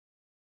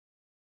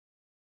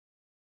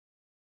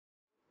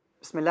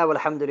Bismillah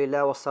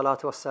walhamdulillah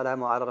wassalatu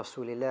wassalamu ala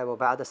rasulillah wa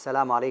ba'd.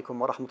 Assalamu alaikum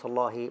wa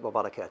rahmatullahi wa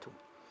barakatuh.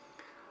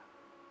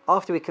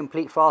 After we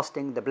complete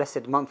fasting the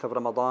blessed month of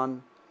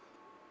Ramadan,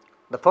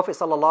 the Prophet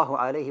sallallahu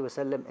alaihi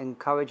wasallam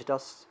encouraged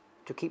us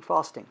to keep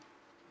fasting.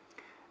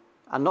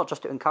 And not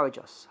just to encourage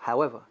us.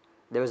 However,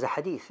 there is a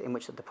hadith in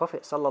which the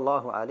Prophet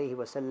sallallahu alaihi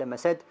wasallam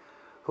said,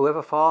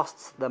 whoever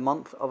fasts the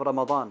month of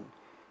Ramadan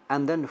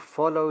and then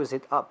follows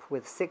it up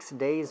with 6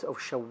 days of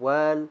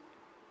Shawwal,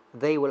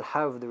 they will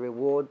have the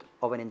reward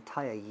of an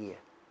entire year.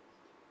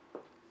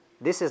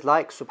 This is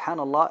like,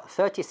 subhanallah,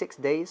 36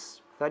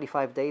 days,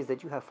 35 days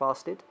that you have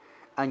fasted,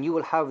 and you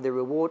will have the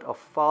reward of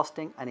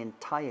fasting an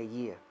entire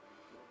year.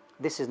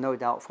 This is no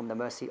doubt from the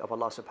mercy of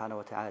Allah subhanahu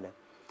wa ta'ala.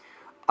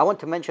 I want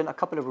to mention a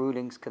couple of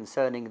rulings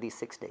concerning these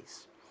 6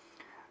 days.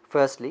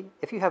 Firstly,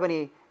 if you have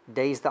any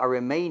days that are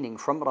remaining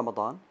from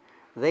Ramadan,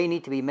 they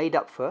need to be made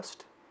up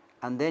first,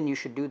 and then you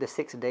should do the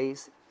 6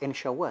 days in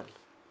Shawwal.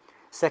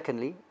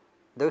 Secondly,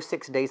 those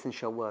 6 days in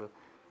Shawwal,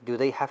 do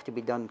they have to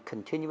be done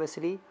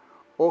continuously,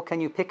 or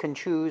can you pick and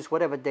choose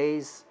whatever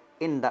days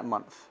in that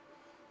month?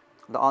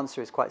 The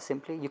answer is quite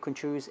simply, you can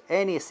choose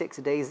any 6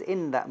 days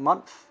in that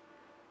month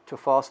to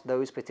fast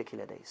those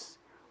particular days.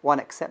 One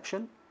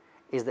exception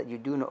is that you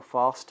do not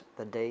fast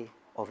the day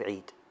of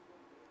Eid.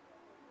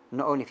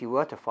 Not only if you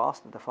were to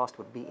fast, the fast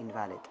would be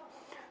invalid.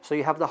 So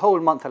you have the whole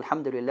month,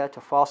 alhamdulillah,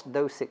 to fast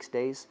those 6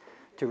 days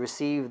to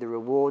receive the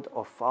reward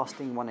of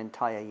fasting one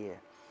entire year.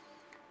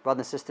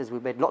 Brothers and sisters, we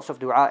made lots of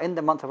dua in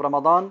the month of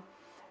Ramadan.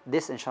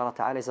 This, inshallah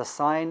ta'ala, is a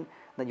sign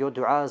that your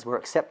du'as were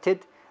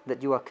accepted,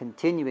 that you are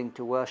continuing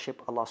to worship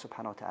Allah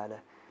subhanahu wa ta'ala.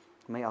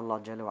 May Allah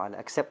jalla wa ala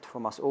accept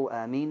from us all.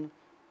 Ameen.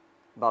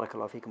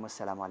 Barakallahu feekum.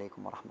 Wassalamu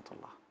alaikum wa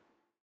rahmatullah.